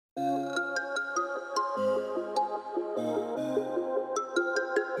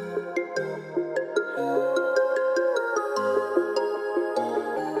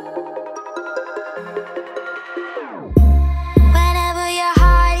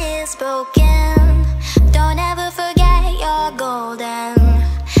unspoken. Don't ever forget you're golden.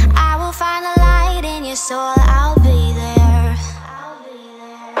 I will find the light in your soul, I'll be there.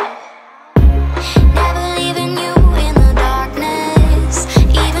 Never leaving you in the darkness,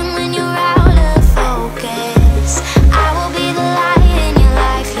 even when you're out of focus. I will be the light in your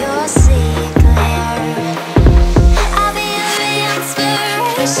life, you'll see it clear. I'll be your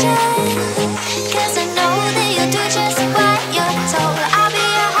inspiration, 'cause I know that you'll do just what you're told. I'll be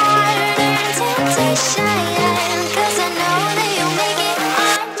your heart and temptation, 'cause I know that you'll make it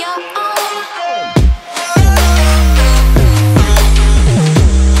on your own.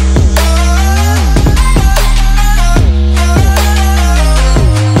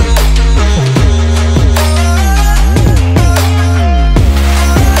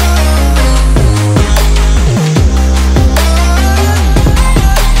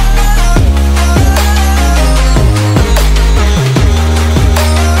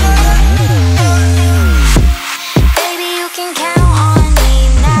 Baby, you can count on me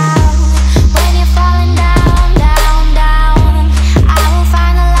now. When you're falling down, down, down, I will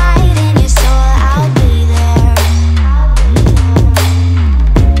find the light in your soul, I'll be there.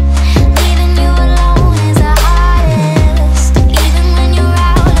 Leaving you alone is the hardest, even when you're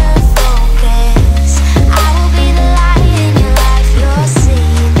out of focus. I will be the light in your life, you'll see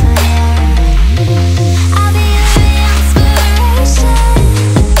it clear. I'll be your inspiration,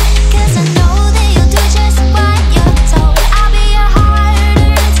 'cause I know that you'll do just what you're told. I'll be your heart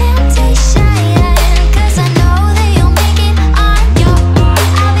and temptation, 'cause I know that you'll make it on your own.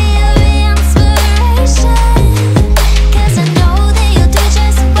 I'll be your inspiration, 'cause I know that you'll do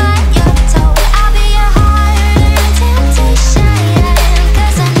just what you're told. I'll be your heart and temptation,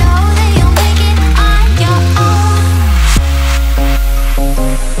 'cause I know that you'll make it on your own.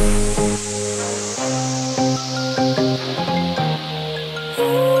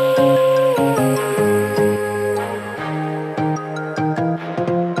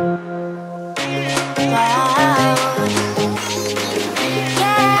 Wow.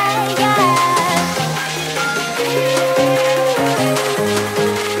 Yeah, yeah.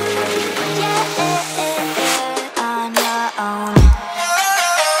 On your own.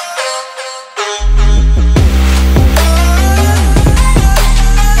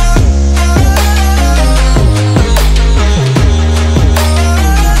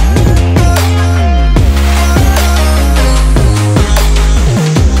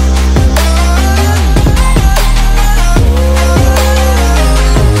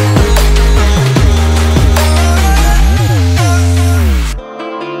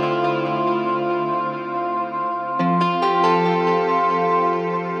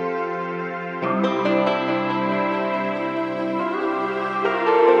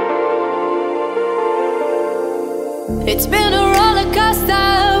 It's been a roller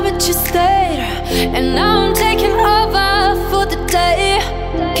coaster, but you stayed. And now I'm taking over for the day.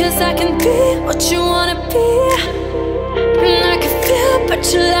 'Cause I can be what you wanna be, and I can feel but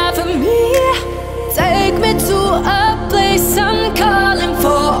you lie for me. Take me to a place I'm calling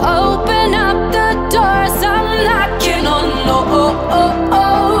for. Open up the doors I'm knocking on. Oh, oh, oh,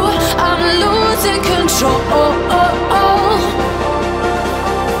 oh. I'm losing control.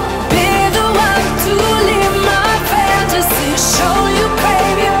 Be the one to leave my fantasy. Show you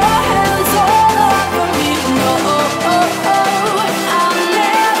crave your hands all over me. No, I'll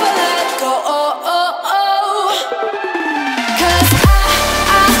never let go. 'Cause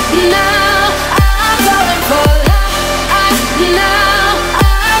now I'm falling for love. Now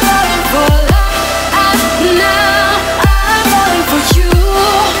I'm falling for love. Now I'm falling for you.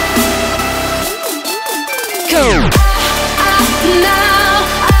 Go. Now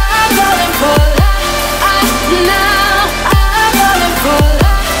I'm falling for love. Now I'm falling for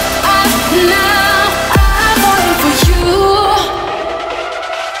love. Now I'm falling for you.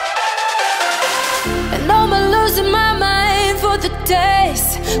 And I'm losing my mind for the days,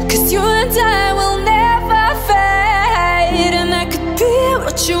 'cause you and I will never fade. And I could be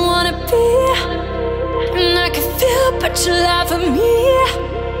what you wanna be, and I can feel but you lie for me.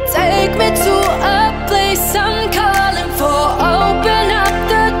 Take me to a place I'm calling for. Open up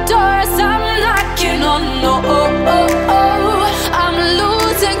the doors I'm knocking on. No, I'm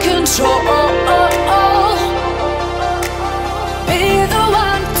losing control. Be the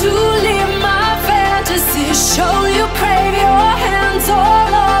one to leave my fantasy. Show you crave your hands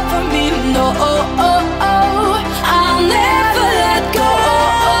all over me. No, I'll never let go.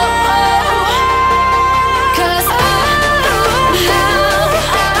 'Cause now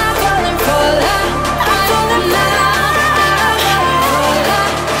I'm falling for love.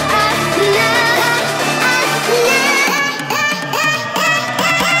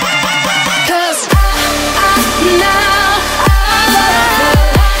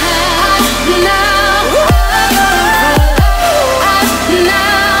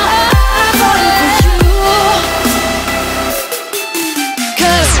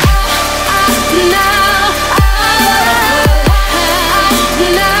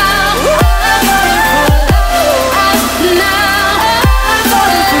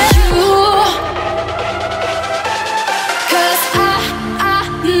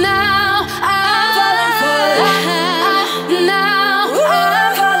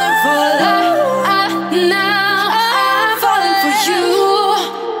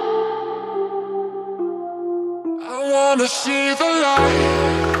 wanna see the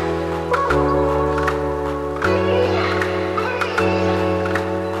light.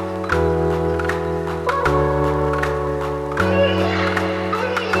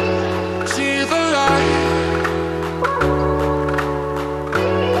 See the light.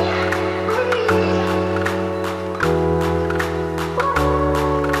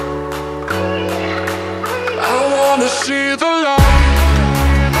 I wanna see the light.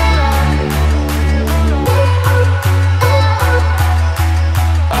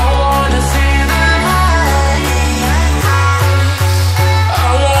 I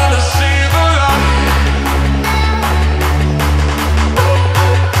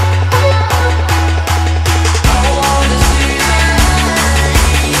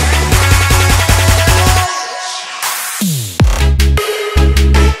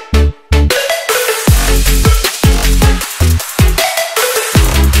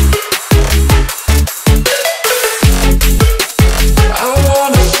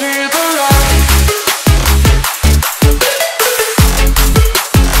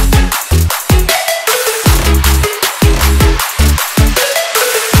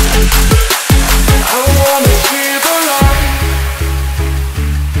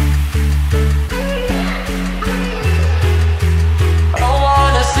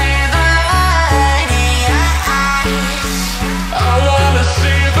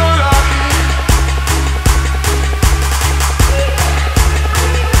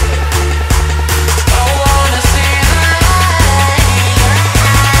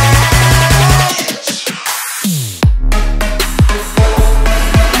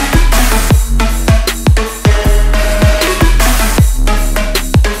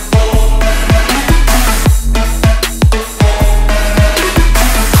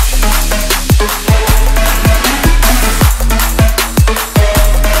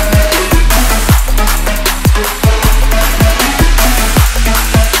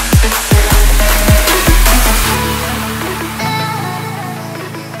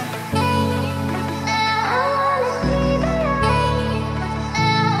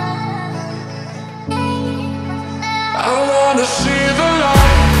wanna see the light. I wanna see the light.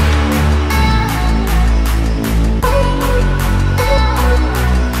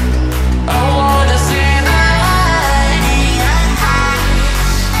 I wanna see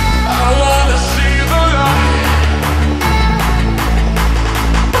the light.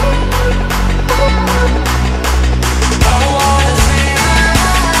 I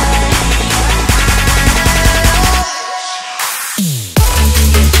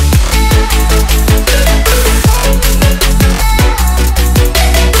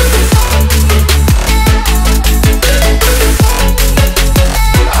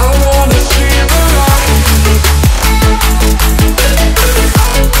wanna see the